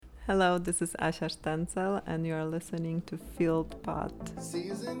Hello, this is SZTENCEL, and you are listening to Field Pod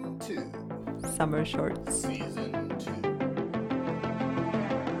Season 2. Summer Shorts. Season 2.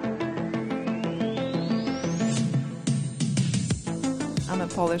 I'm a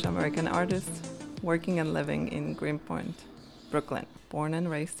Polish-American artist working and living in Greenpoint, Brooklyn. Born and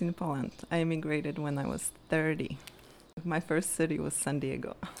raised in Poland. I immigrated when I was 30. My first city was San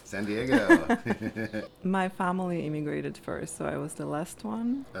Diego. San Diego. My family immigrated first, so I was the last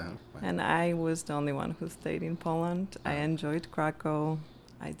one. Wow. And I was the only one who stayed in Poland. I enjoyed Krakow.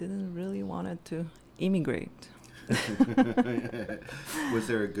 I didn't really want to immigrate. Was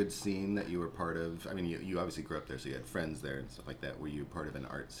there a good scene that you were part of? I mean, you obviously grew up there, so you had friends there and stuff like that. Were you part of an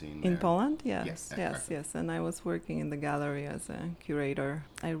art scene there? In Poland? Yes. Yes. And I was working in the gallery as a curator.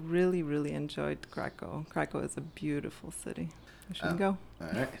 I really enjoyed Krakow. Krakow is a beautiful city. You should go. All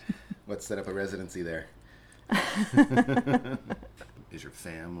right. Let's set up a residency there. Is your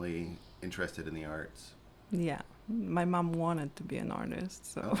family interested in the arts? Yeah. My mom wanted to be an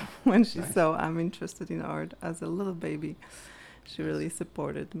artist, so when she saw I'm interested in art as a little baby, she really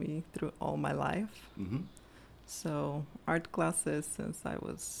supported me through all my life. Mm-hmm. So art classes since I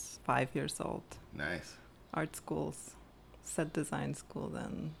was 5 years old. Nice. Art schools, set design school,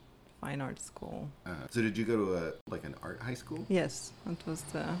 then fine art school. So did you go to an art high school? Yes, it was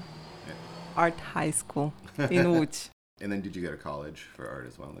the art high school in Łódź. And then did you go to college for art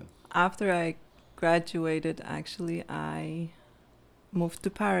as well then? After I graduated, actually, I moved to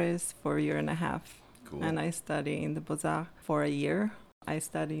Paris for a year and a half. Cool. And I studied in the Beaux-Arts for a year. I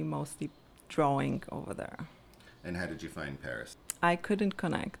study mostly drawing over there. And how did you find Paris? I couldn't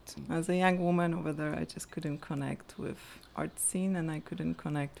connect. As a young woman over there, I just couldn't connect with art scene and I couldn't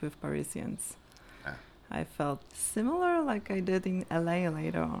connect with Parisians. I felt similar like I did in LA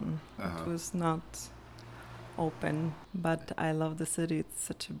later on. It was not open, but I love the city. It's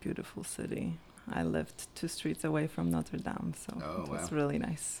such a beautiful city. I lived 2 streets away from Notre Dame, so it was really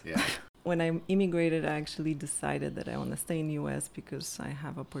nice. Yeah. When I immigrated, I actually decided that I want to stay in the U.S. because I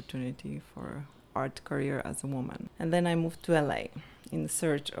have opportunity for art career as a woman. And then I moved to LA in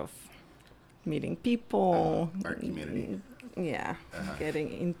search of meeting people. Art community. Yeah,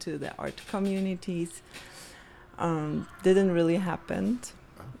 getting into the art communities. Didn't really happen.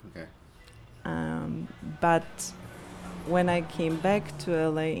 Okay. But when I came back to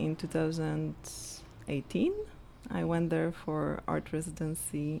LA in 2018, I went there for art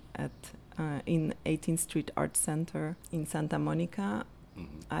residency at in 18th Street Art Center in Santa Monica.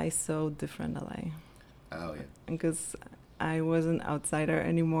 Mm-hmm. I saw different LA. Oh, yeah. Because I wasn't outsider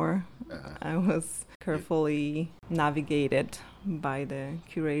anymore. I was carefully navigated by the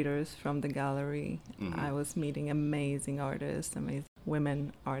curators from the gallery. Mm-hmm. I was meeting amazing artists, amazing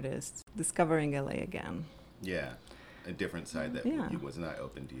women artists, discovering LA again. Yeah. A different side that was not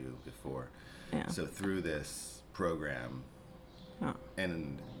open to you before. Yeah. So through this program,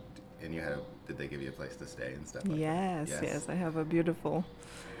 and you had did they give you a place to stay and stuff like that? Yes. Yes. I have a beautiful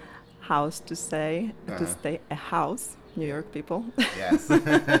house to stay, a house, New York people. Yes.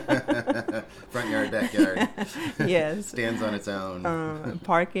 Front yard, backyard. Yes. Stands on its own.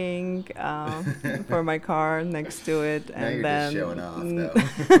 Parking for my car next to it. Now and you're then just showing off,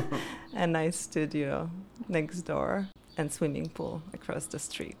 though. a nice studio next door and swimming pool across the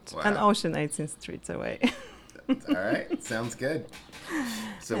street. Wow. And ocean 18 streets away. All right. Sounds good.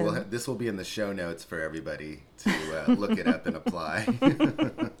 So this will be in the show notes for everybody to look it up and apply.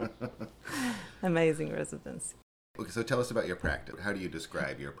 Amazing residency. Okay, so tell us about your practice. How do you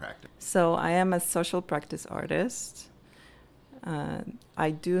describe your practice? So I am a social practice artist.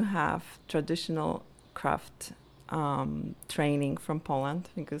 I do have traditional craft training from Poland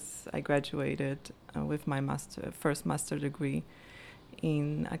because I graduated with my first master degree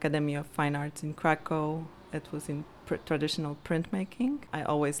in Academy of Fine Arts in Krakow. It was in traditional printmaking. I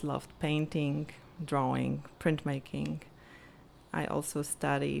always loved painting, drawing, printmaking. I also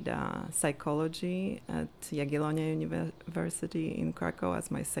studied psychology at Jagiellonia University in Krakow as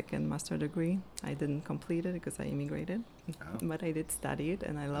my second master degree. I didn't complete it because I immigrated, but I did study it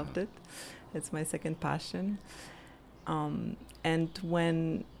and I loved it. It's my second passion. And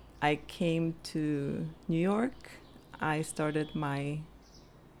when I came to New York, I started my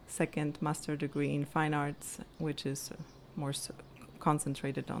second master degree in fine arts, which is more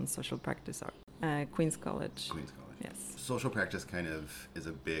concentrated on social practice art. Queens College. Queens College. Yes. Social practice kind of is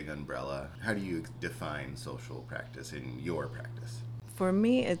a big umbrella. How do you define social practice in your practice? For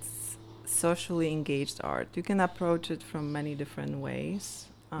me, it's socially engaged art. You can approach it from many different ways.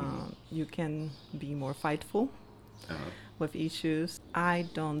 You can be more fightful with issues. I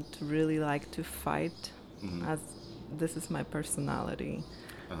don't really like to fight, as this is my personality.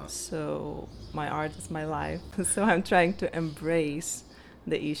 So my art is my life. So I'm trying to embrace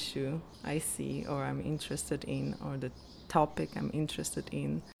the issue I see or I'm interested in, or the topic I'm interested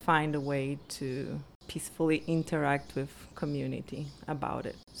in, find a way to peacefully interact with community about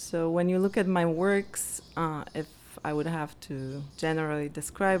it. So when you look at my works, if I would have to generally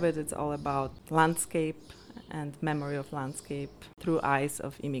describe it, it's all about landscape and memory of landscape through eyes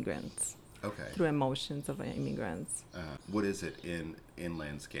of immigrants. Okay. Through emotions of immigrants. What is it in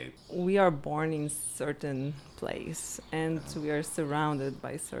landscape? We are born in certain place and we are surrounded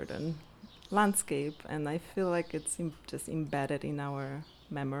by certain landscape, and I feel like it's just embedded in our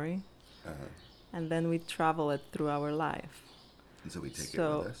memory. And then we travel it through our life. And so we take it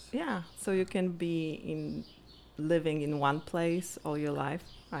with us? Yeah, so you can be living in one place all your life.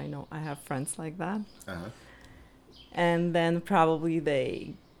 I know I have friends like that. And then probably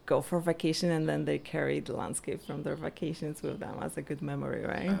they go for vacation and then they carry the landscape from their vacations with them as a good memory,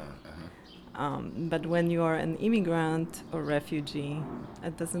 right? But when you are an immigrant or refugee,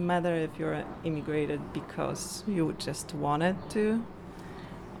 it doesn't matter if you're immigrated because you just wanted to,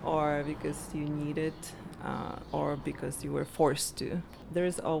 or because you need it, or because you were forced to.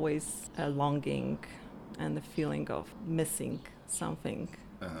 There's always a longing and a feeling of missing something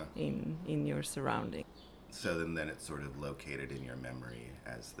in your surrounding. So then it's sort of located in your memory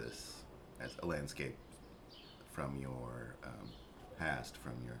as a landscape from your past,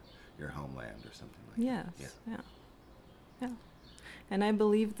 from your homeland or something like that. Yes, yeah. And I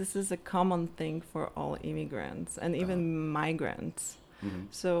believe this is a common thing for all immigrants and even migrants.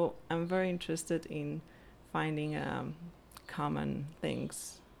 So I'm very interested in finding common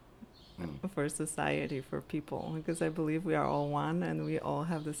things for society, for people, because I believe we are all one and we all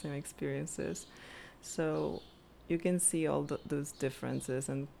have the same experiences. So you can see all those differences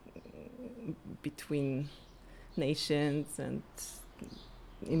and between nations and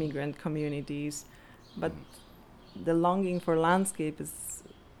immigrant communities, but the longing for landscape is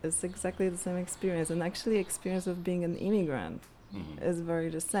exactly the same experience, and actually experience of being an immigrant is very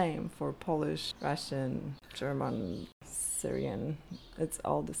the same for Polish, Russian, German, Syrian. It's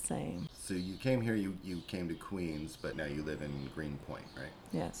all the same. So you came here, you came to Queens, but now you live in Greenpoint, right?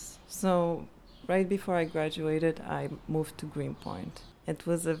 Yes. So right before I graduated, I moved to Greenpoint. It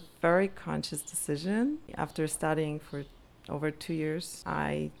was a very conscious decision. After studying for over 2 years,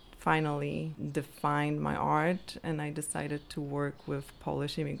 I finally defined my art and I decided to work with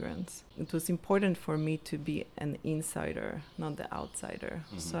Polish immigrants. It was important for me to be an insider, not the outsider.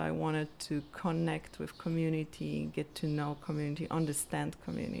 So I wanted to connect with community, get to know community, understand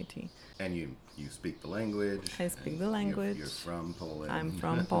community. And you speak the language. I speak the language. You're from Poland. I'm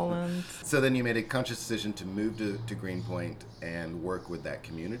from Poland. So then you made a conscious decision to move to Greenpoint and work with that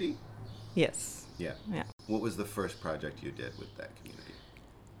community? Yes. Yeah. What was the first project you did with that community?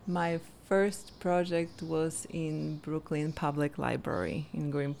 My first project was in Brooklyn Public Library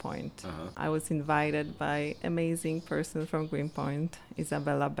in Greenpoint. I was invited by an amazing person from Greenpoint,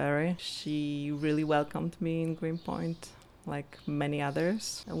 Isabella Berry. She really welcomed me in Greenpoint, like many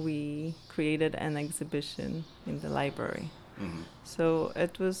others. We created an exhibition in the library. So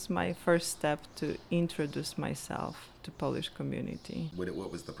it was my first step to introduce myself to Polish community.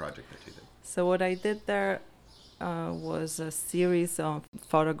 What was the project that you did? So what I did there was a series of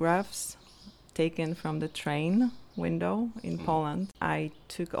photographs taken from the train window in Poland. I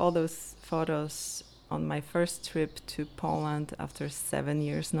took all those photos on my first trip to Poland after 7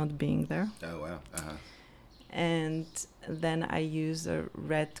 years not being there. Oh, wow. And then I used a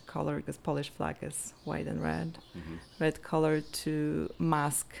red color, because Polish flag is white and red, red color to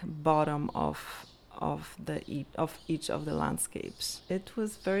mask bottom of each of the landscapes. It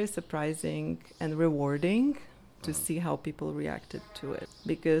was very surprising and rewarding to see how people reacted to it,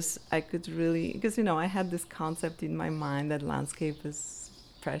 because I had this concept in my mind that landscape is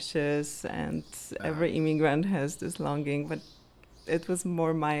precious and every immigrant has this longing, but it was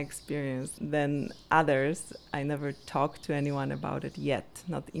more my experience than others. I never talked to anyone about it yet,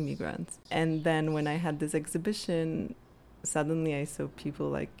 not immigrants. And then when I had this exhibition, suddenly I saw people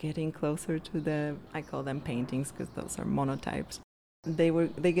like getting closer to I call them paintings because those are monotypes.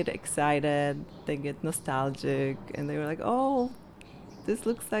 They get excited, they get nostalgic, and they were like, oh, this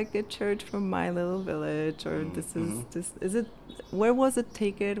looks like a church from my little village, or is it, where was it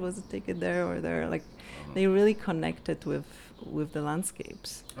taken? Was it taken there or there? Like, they really connected with the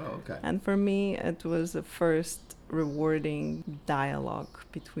landscapes. Oh, okay. And for me, it was a first rewarding dialogue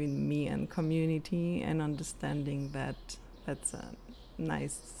between me and community, and understanding that that's a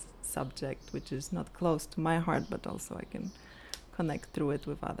nice subject, which is not close to my heart, but also I can connect through it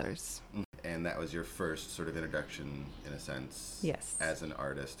with others. And And that was your first sort of introduction, in a sense, Yes. as an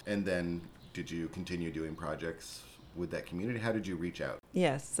artist. And then did you continue doing projects with that community? How did you reach out?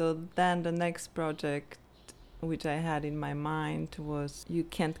 Yes, so then the next project which I had in my mind was You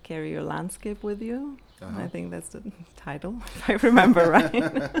Can't Carry Your Landscape With You. I think that's the title, if I remember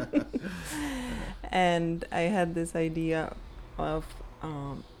right. And I had this idea of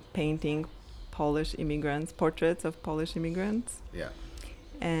painting Polish immigrants, portraits of Polish immigrants. Yeah.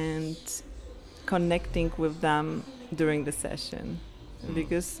 And connecting with them during the session.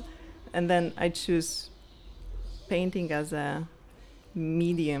 And then I choose painting as a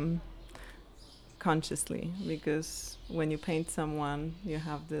medium consciously, because when you paint someone, you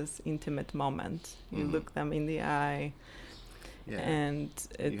have this intimate moment. You look them in the eye, and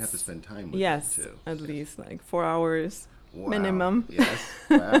you have to spend time with them too. At least like 4 hours minimum. Yes.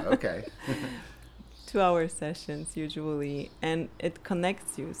 Wow. Okay. 2-hour sessions usually, and it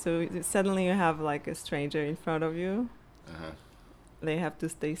connects you. So suddenly you have like a stranger in front of you. They have to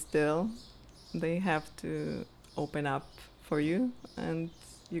stay still. They have to open up for you, and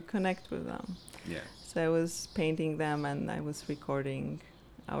you connect with them. Yeah. So I was painting them, and I was recording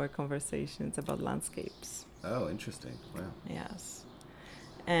our conversations about landscapes. Oh, interesting. Wow. Yes.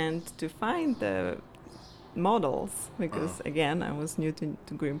 And to find the models, because again, I was new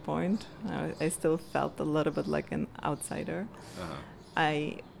to Greenpoint. I still felt a little bit like an outsider.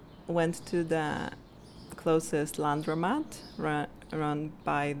 I went to the closest laundromat run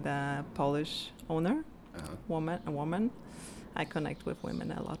by the Polish owner, a woman. I connect with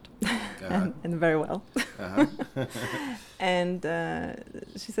women a lot, and very well. And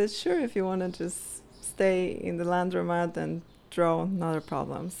she said, sure, if you want to just stay in the laundromat and draw, not a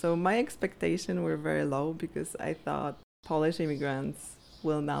problem. So my expectations were very low, because I thought Polish immigrants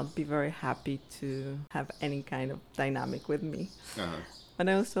will not be very happy to have any kind of dynamic with me. But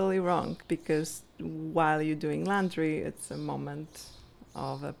I was totally wrong, because while you're doing laundry, it's a moment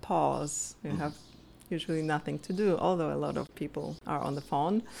of a pause. You have usually nothing to do, although a lot of people are on the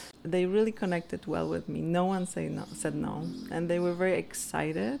phone. They really connected well with me. No one said no. And they were very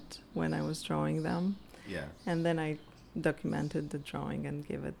excited when I was drawing them. Yeah. And then I documented the drawing and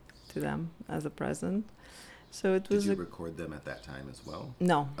gave it to them as a present. So it was. Did you record them at that time as well?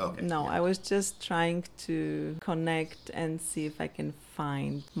 No. Okay. No, yeah. I was just trying to connect and see if I can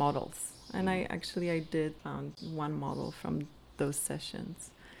find models. And I did found one model from those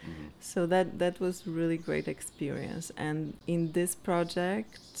sessions. So that was really great experience. And in this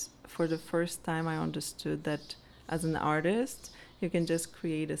project, for the first time, I understood that as an artist, you can just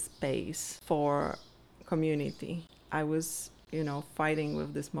create a space for community. I was, fighting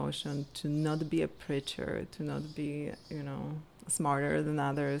with this motion to not be a preacher, to not be, smarter than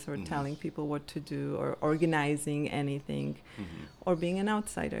others, or telling people what to do, or organizing anything, or being an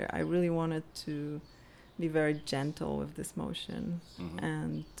outsider. I really wanted to be very gentle with this motion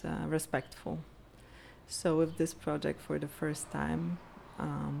and respectful. So with this project, for the first time,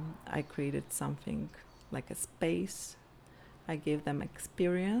 I created something like a space. I gave them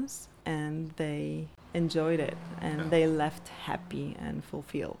experience, and they enjoyed it, and they left happy and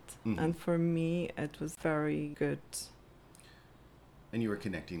fulfilled. And for me, it was very good. And you were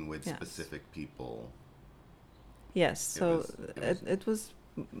connecting with specific people. Yes, so it was.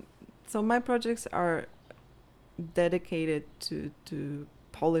 So my projects are dedicated to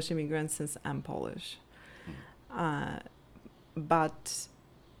Polish immigrants, since I'm Polish. But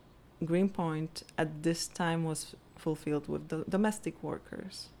Greenpoint at this time was fulfilled with the domestic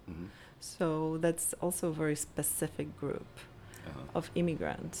workers. So that's also a very specific group of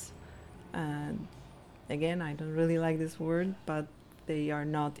immigrants. And again, I don't really like this word, but they are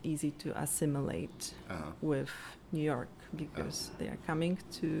not easy to assimilate with New York, because they are coming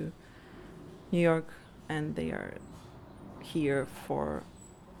to New York, and they are here for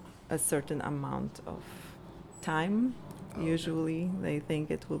a certain amount of time. Usually they think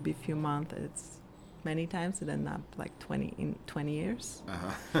it will be a few months. It's many times it ended up like 20 years,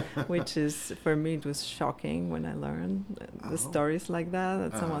 which is, for me, it was shocking when I learned the stories like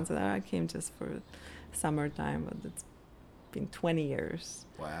that someone said, I came just for summertime, but it's been 20 years.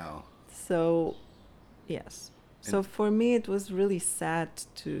 Wow. So, yes. So for me, it was really sad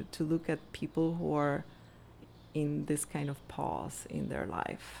to look at people who are in this kind of pause in their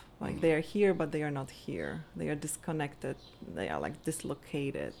life. Like they are here, but they are not here. They are disconnected. They are like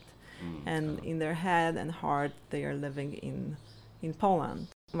dislocated. And in their head and heart, they are living in Poland.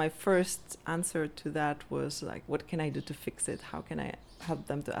 My first answer to that was like, what can I do to fix it? How can I help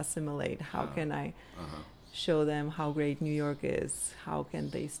them to assimilate? How can I show them how great New York is? How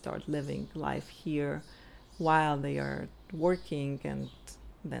can they start living life here while they are working and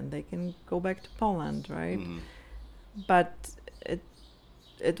then they can go back to Poland, right? Mm-hmm. But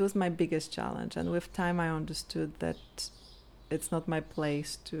it was my biggest challenge, and with time I understood that it's not my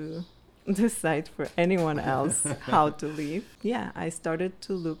place to decide for anyone else how to live. Yeah, I started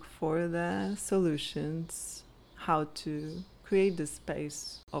to look for the solutions, how to create the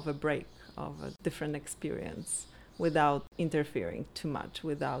space of a break, of a different experience without interfering too much,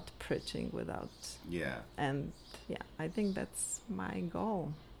 without preaching, without... Yeah. And yeah, I think that's my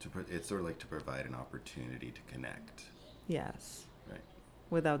goal. It's sort of like to provide an opportunity to connect. Yes. Right.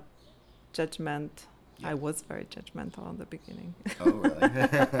 Without judgment. Yeah. I was very judgmental in the beginning. Oh, really?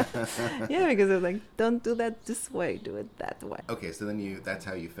 Yeah, because I was like, don't do that this way, do it that way. Okay, so then that's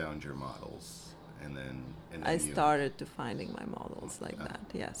how you found your models. And then I started to finding my models like that,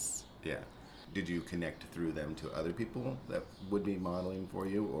 yes. Yeah. Did you connect through them to other people that would be modeling for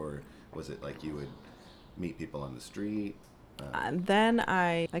you? Or was it like you would meet people on the street? And then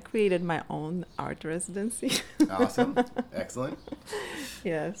I created my own art residency. Awesome. Excellent.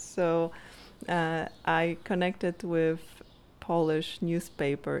 Yes, so I connected with Polish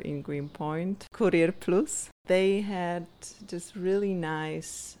newspaper in Greenpoint, Courier Plus. They had just really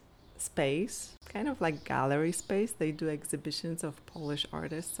nice space, kind of like gallery space. They do exhibitions of Polish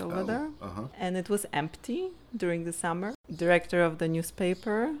artists over there. Uh-huh. And it was empty during the summer. Director of the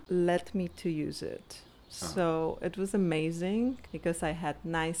newspaper let me to use it. So it was amazing because I had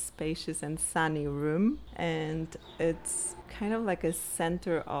nice, spacious and sunny room, and it's kind of like a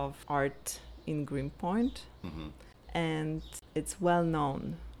center of art in Greenpoint, and it's well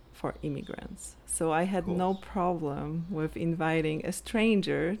known for immigrants. So I had no problem with inviting a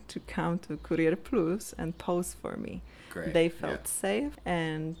stranger to come to Courier Plus and pose for me. Great. They felt safe,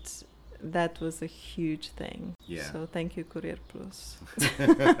 and that was a huge thing. Yeah. So thank you, Courier Plus.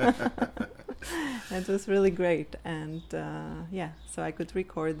 It was really great, and so I could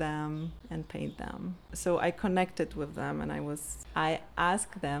record them and paint them. So I connected with them, and I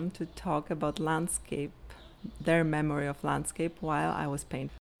asked them to talk about landscape, their memory of landscape while I was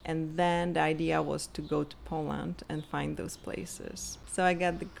painting. And then the idea was to go to Poland and find those places. So I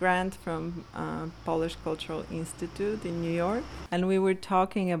got the grant from Polish Cultural Institute in New York, and we were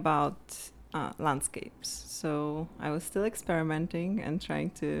talking about landscapes. So I was still experimenting and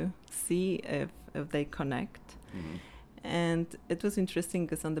trying to see if they connect. Mm-hmm. And it was interesting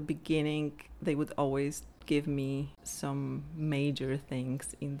because on the beginning, they would always give me some major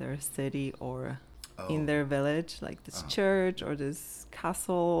things in their city or in their village, like this church or this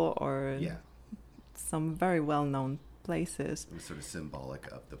castle or some very well-known places. It was sort of symbolic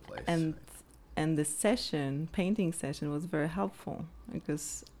of the place. And the painting session was very helpful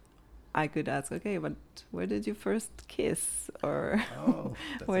because I could ask, okay, but where did you first kiss? Or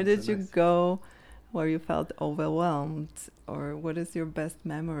where did you go where you felt overwhelmed? Or what is your best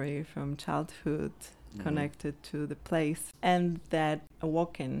memory from childhood connected to the place? And that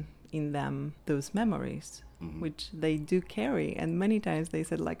awoken in them those memories, which they do carry. And many times they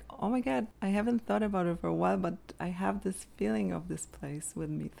said like, oh my God, I haven't thought about it for a while, but I have this feeling of this place with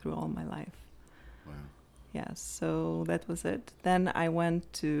me through all my life. Wow. Yeah, so that was it. Then I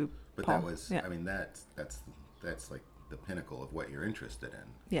went to that was, I mean, that's like the pinnacle of what you're interested in.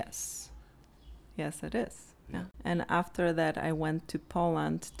 Yes. Yes, it is. Yeah. And after that, I went to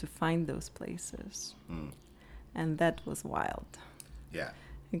Poland to find those places. And that was wild. Yeah.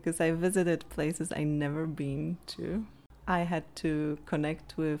 Because I visited places I never been to. I had to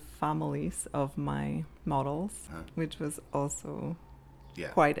connect with families of my models, which was also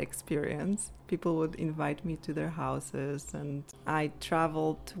quite experience. People would invite me to their houses, and I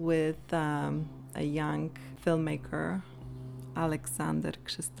traveled with a young filmmaker, Aleksander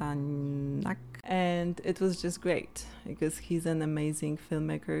Krzystanak, and it was just great because he's an amazing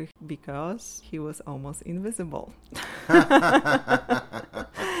filmmaker because he was almost invisible.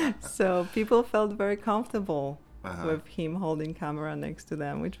 So people felt very comfortable with him holding camera next to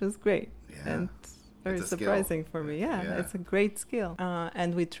them, which was great and very surprising for me. Yeah, it's a great skill.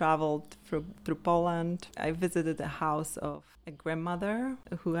 And we traveled through Poland. I visited a house of a grandmother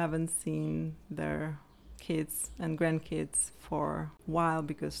who haven't seen their kids and grandkids for a while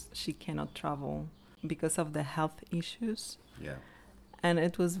because she cannot travel because of the health issues. Yeah. And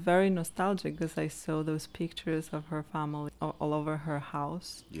it was very nostalgic because I saw those pictures of her family all over her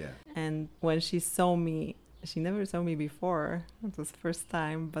house. Yeah. And when she saw me, she never saw me before. It was the first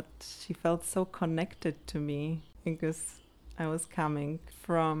time, but she felt so connected to me because I was coming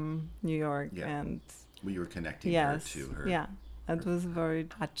from New York. And you were connecting her to her. Yeah, it was very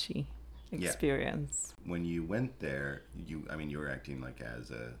touchy experience. When you went there, you were acting like as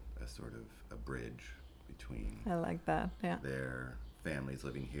a sort of a bridge between I like that, their families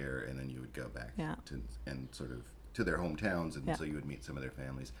living here, and then you would go back Yeah. to their hometowns, and Yeah. so you would meet some of their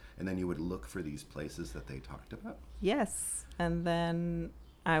families, and then you would look for these places that they talked about. Yes. And then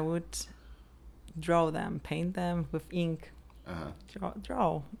I would draw them, paint them with ink.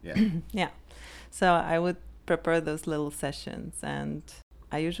 Draw. Yeah. Yeah. So I would prepare those little sessions, and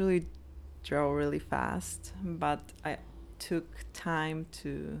I usually draw really fast, but I took time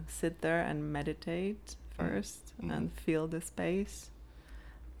to sit there and meditate first and feel the space,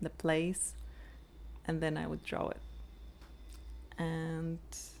 the place, and then I would draw it. And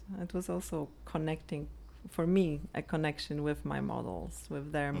it was also connecting, for me, a connection with my models,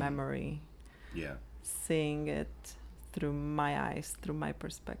 with their memory. Yeah. Seeing it through my eyes, through my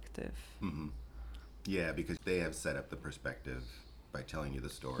perspective. Yeah, because they have set up the perspective by telling you the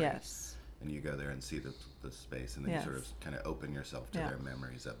story. Yes. And you go there and see the space, and then you sort of kind of open yourself to their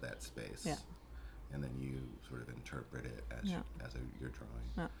memories of that space. Yeah. And then you sort of interpret it as you're drawing.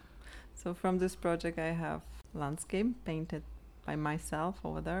 Yeah. So from this project, I have landscape painted by myself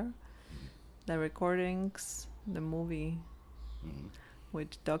over there, the recordings, the movie,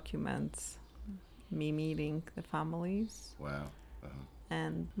 which documents me meeting the families. Wow.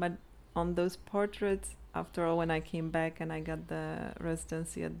 But on those portraits, after all, when I came back and I got the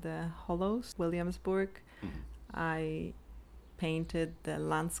residency at the Hollows, Williamsburg, I painted the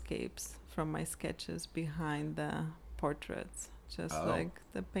landscapes from my sketches behind the portraits, just like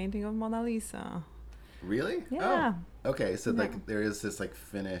the painting of Mona Lisa. Really? Yeah. Oh. Okay, so like there is this like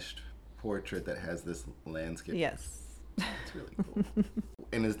finished portrait that has this landscape. Yes. That's really cool.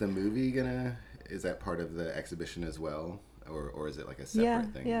 And is the movie is that part of the exhibition as well? Or is it like a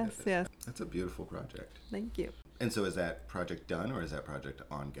separate thing? Yes. That's a beautiful project. Thank you. And so is that project done, or is that project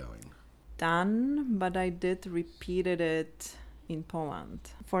ongoing? Done, but I did repeated it in Poland.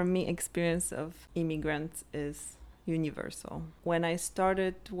 For me, experience of immigrants is universal. When I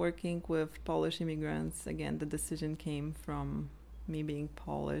started working with Polish immigrants, again, the decision came from me being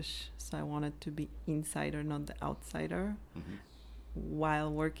Polish, so I wanted to be insider, not the outsider, while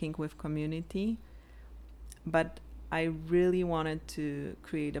working with community. But I really wanted to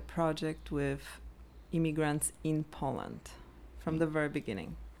create a project with immigrants in Poland from the very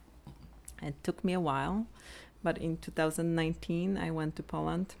beginning. It took me a while, but in 2019 I went to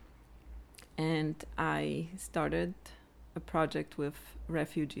Poland and I started a project with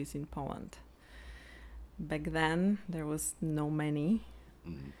refugees in Poland. Back then there was no many,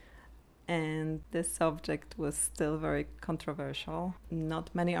 and the subject was still very controversial. Not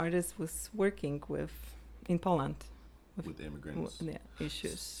many artists was working in Poland with immigrants. The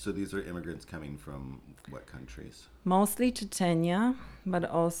issues. So these are immigrants coming from what countries? Mostly Chechnya, but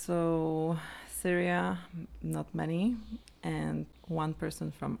also Syria, not many, and one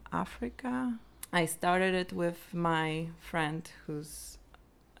person from Africa. I started it with my friend who's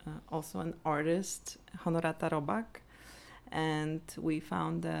also an artist, Honorata Robak, and we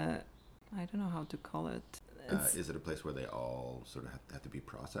found I don't know how to call it. Is it a place where they all sort of have to be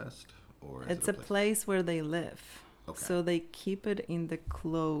processed? Or it's a place where they live. Okay. So they keep it in the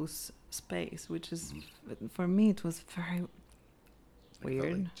closed space, which is, for me, it was very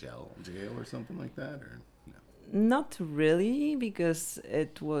weird. Like jail or something like that, or no? Not really, because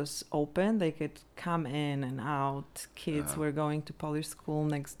it was open. They could come in and out. Kids were going to Polish school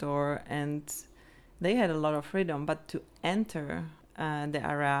next door, and they had a lot of freedom. But to enter the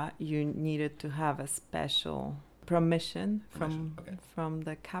area, you needed to have a special permission from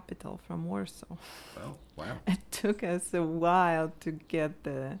the capital, from Warsaw. Oh, wow. It took us a while to get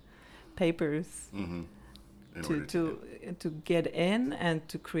the papers to get in and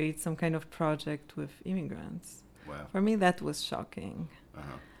to create some kind of project with immigrants. Wow. For me, that was shocking.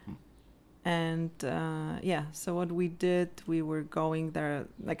 And so what we did, we were going there,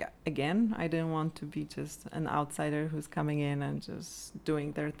 like, again, I didn't want to be just an outsider who's coming in and just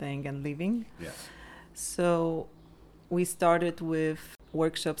doing their thing and leaving. Yeah. So we started with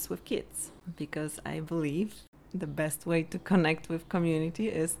workshops with kids, because I believe the best way to connect with community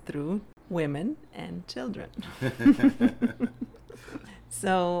is through women and children.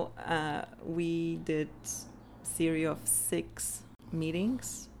 So we did a series of 6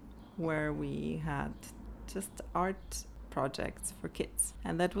 meetings where we had just art projects for kids.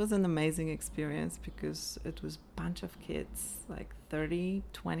 And that was an amazing experience, because it was a bunch of kids, like 30,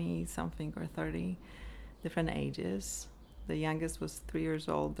 20 something or 30, different ages. The youngest was 3 years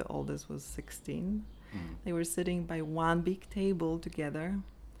old, the oldest was 16. They were sitting by one big table together.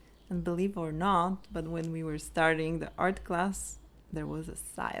 And believe or not, but when we were starting the art class, there was a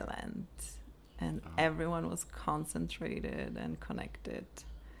silence, and everyone was concentrated and connected.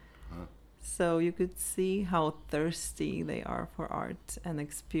 So you could see how thirsty they are for art and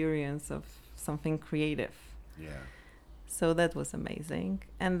experience of something creative. Yeah. So that was amazing.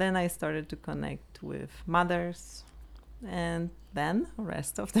 And then I started to connect with mothers and then the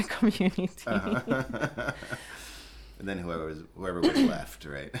rest of the community. Uh-huh. And then whoever was left,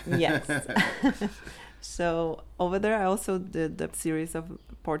 right? Yes. So over there, I also did a series of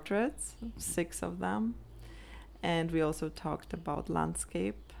portraits, 6 of them. And we also talked about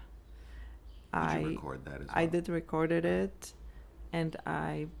landscape. Did you record that as well? I did recorded it, and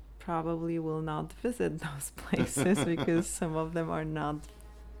I probably will not visit those places because some of them are not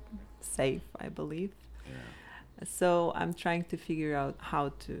safe, I believe. Yeah. So I'm trying to figure out how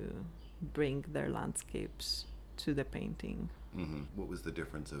to bring their landscapes to the painting. Mm-hmm. What was the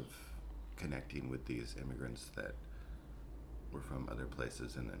difference of connecting with these immigrants that were from other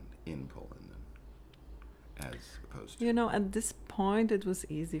places and then in Poland, as opposed to? You know, at this point, it was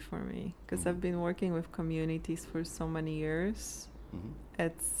easy for me because I've been working with communities for so many years.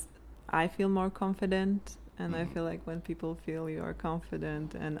 I feel more confident, and I feel like when people feel you are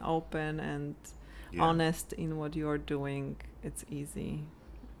confident and open and honest in what you're doing, it's easy.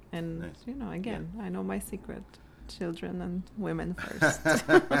 And, nice. you know, again, I know my secret. Children and women first.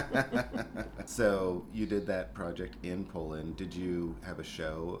 So you did that project in Poland. Did you have a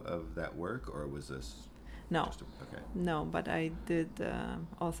show of that work, or was this... No. Okay. No, but I did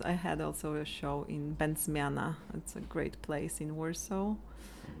also. I had also a show in Będzmiana. It's a great place in Warsaw,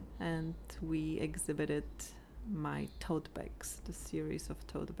 and we exhibited my tote bags, the series of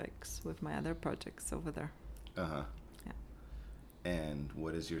tote bags, with my other projects over there. Uh-huh. Yeah. And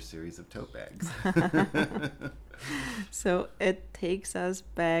what is your series of tote bags? So it takes us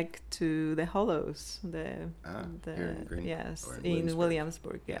back to the Hollows. Here in Green, yes, or in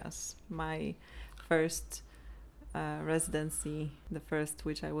Williamsburg. Yes, my first residency, the first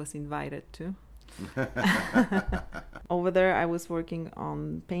which I was invited to. Over there, I was working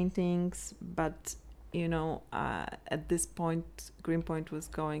on paintings, but you know, at this point, Greenpoint was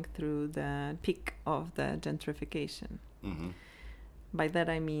going through the peak of the gentrification. Mm-hmm. By that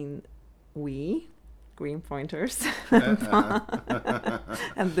I mean we, Greenpointers.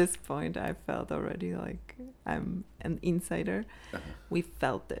 At this point, I felt already like I'm an insider. We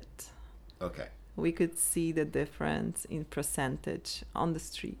felt it. Okay. We could see the difference in percentage on the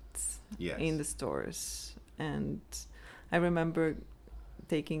streets, in the stores. And I remember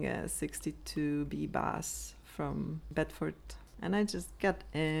taking a 62B bus from Bedford, and I just got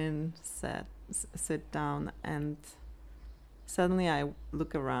in, sit down, and suddenly I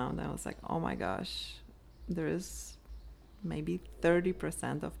look around. I was like, oh my gosh, there is maybe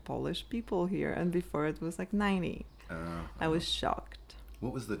 30% of Polish people here, and before it was like 90. I was shocked.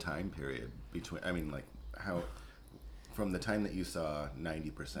 What was the time period between, I mean, like, how, from the time that you saw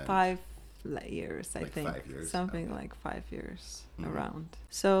 90%? 5 years, I like think. 5 years? Something like 5 years around.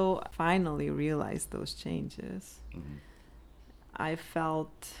 So I finally realized those changes. I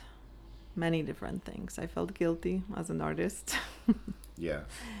felt many different things. I felt guilty as an artist. Yeah.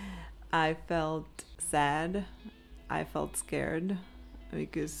 I felt sad. I felt scared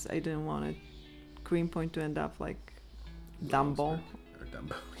because I didn't want Greenpoint to end up like Dumbo. Or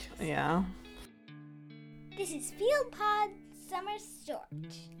Dumbo, yes. Yeah. This is Field Pod Summer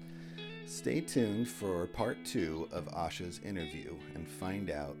Storage. Stay tuned for part 2 of Asha's interview and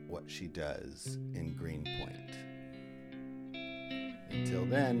find out what she does in Greenpoint. Until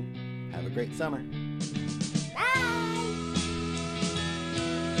then, have a great summer. Bye!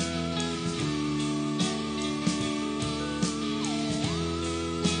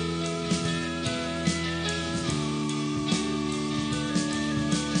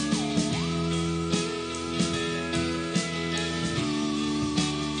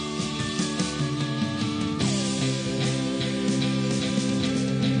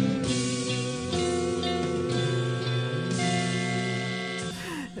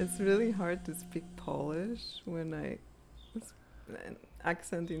 It's really hard to speak Polish when an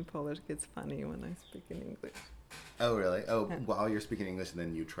accent in Polish gets funny when I speak in English. Oh, really? Oh, while you're speaking English and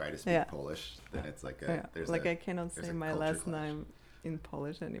then you try to speak Polish, then it's like I cannot say my last name in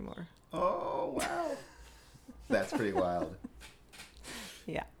Polish anymore. Oh, wow. That's pretty wild.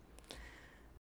 Yeah.